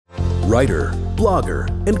Writer, blogger,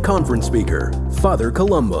 and conference speaker, Father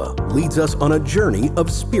Columba leads us on a journey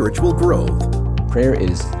of spiritual growth. Prayer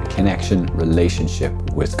is a connection, relationship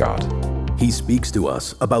with God. He speaks to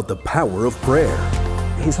us about the power of prayer.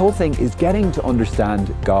 His whole thing is getting to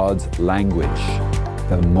understand God's language.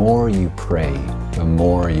 The more you pray, the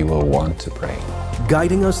more you will want to pray.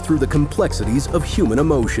 Guiding us through the complexities of human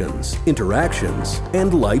emotions, interactions,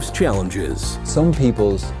 and life's challenges. Some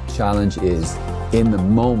people's challenge is in the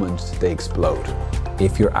moment they explode.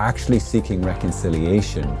 If you're actually seeking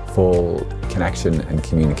reconciliation, full connection and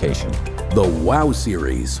communication. The WOW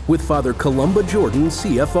series with Father Columba Jordan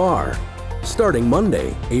CFR. Starting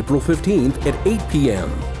Monday, April 15th at 8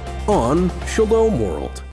 p.m. on Shalom World.